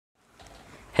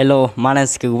Hello, my name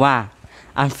is Guwa.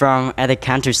 I'm from the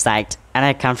countryside and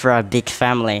I come from a big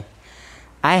family.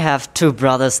 I have 2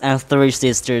 brothers and 3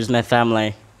 sisters in my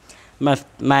family.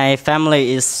 My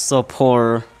family is so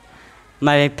poor.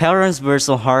 My parents work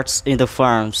so hard in the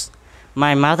farms.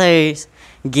 My mother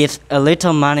gives a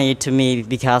little money to me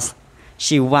because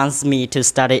she wants me to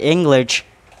study English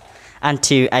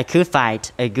until I could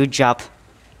find a good job.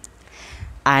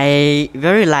 I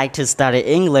very like to study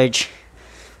English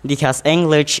because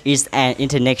English is an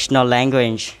international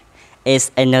language.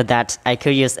 I know that I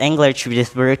could use English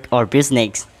with work or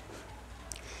business.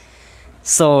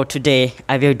 So today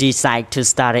I will decide to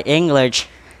study English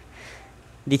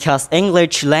because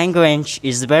English language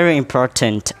is very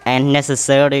important and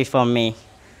necessary for me.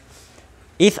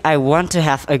 If I want to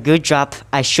have a good job,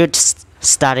 I should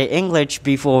study English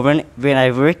before when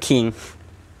I'm working.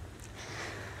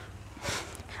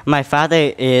 My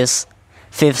father is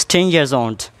 15 years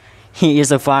old. He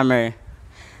is a farmer.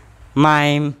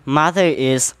 My mother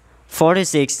is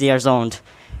 46 years old.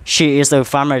 She is a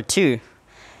farmer too.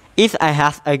 If I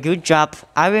have a good job,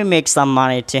 I will make some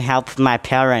money to help my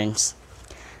parents.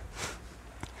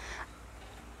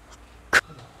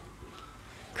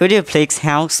 Could you please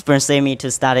help sponsor me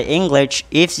to study English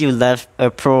if you love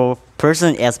a poor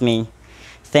person as me?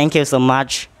 Thank you so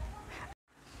much.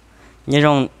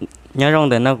 nhớ rong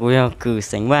đến nó cũng cứ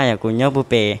sinh vai cũng nhớ bố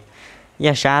bè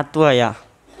ya xa tuổi ya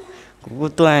cũng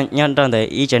tuổi nhớ trong đấy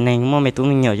ý cho nên mà mấy tụi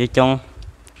mình nhỏ cho trong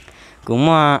cũng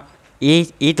mà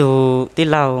ý tụ tí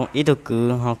lâu ý tụ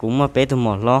cứ họ cũng mà bé tụ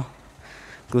một lo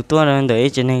cũng tuổi rồi đấy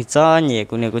cho nên cho nhẹ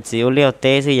cũng này cũng chịu liều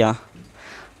tê gì vậy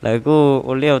lại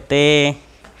cũng liều tê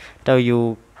đâu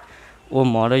dù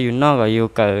mỏ đâu dù nó gọi dù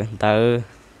cờ tự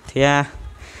thì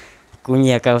cũng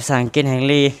nhẹ cầu sang kinh hành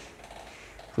ly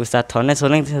กูสัตว์ถอนในส่วน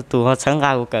นึงตัวเขาช่างก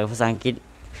ากูเกิดภาษาอังกฤษ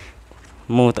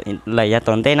มูหลายอย่างต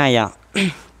อนเต้นอะไรอย่าง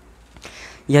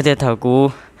ยาเดียวเท่ากู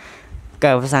เกิ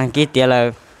ดภาษาอังกฤษเดียวเลย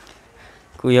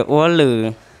กูอยากอ้วนหรือ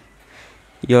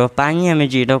อยากปั้นเนี่ยไม่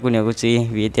จีดอกกูเนี่ยกูจี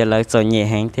วิเดียวเลยสอนเหย่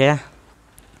แห้งเท่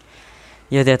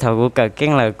ยาเดียวเท่ากูเกิดเก่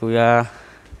งเลยกูอยา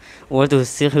กอ้วนตัว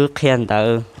ซื้อหื้อเขียนเตอ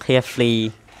เขียนฟรี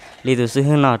รีตัวซื้อ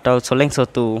หื้อหน่อเตาส่วนเล่งส่วน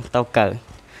ตัวเตาเกิด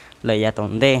หลายอย่างตอ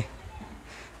นเต้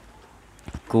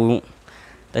กู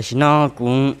แต่ฉันน่ะ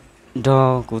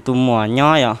กูตัวหมอนย่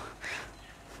อยอ่ะ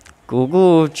กู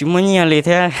จิมเนี่ยเลยแ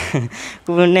ท้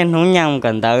กูเน้นหุ่นยาง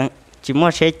กันเตอจิม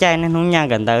ใช้ใจเน้นหุ่นยาง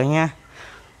กันเตอเนี่ย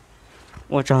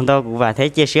ว่าจังตัวกูว่าแท้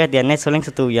เจี๊ยบเดียนในโซลิงส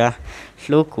ตูอยู่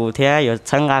ลูกกูแท้อยู่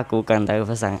ช่างกากูกันเตอ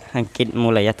ภาษาอังกฤษมู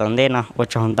ลเลยตอนเด่นนะว่า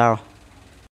จังตัว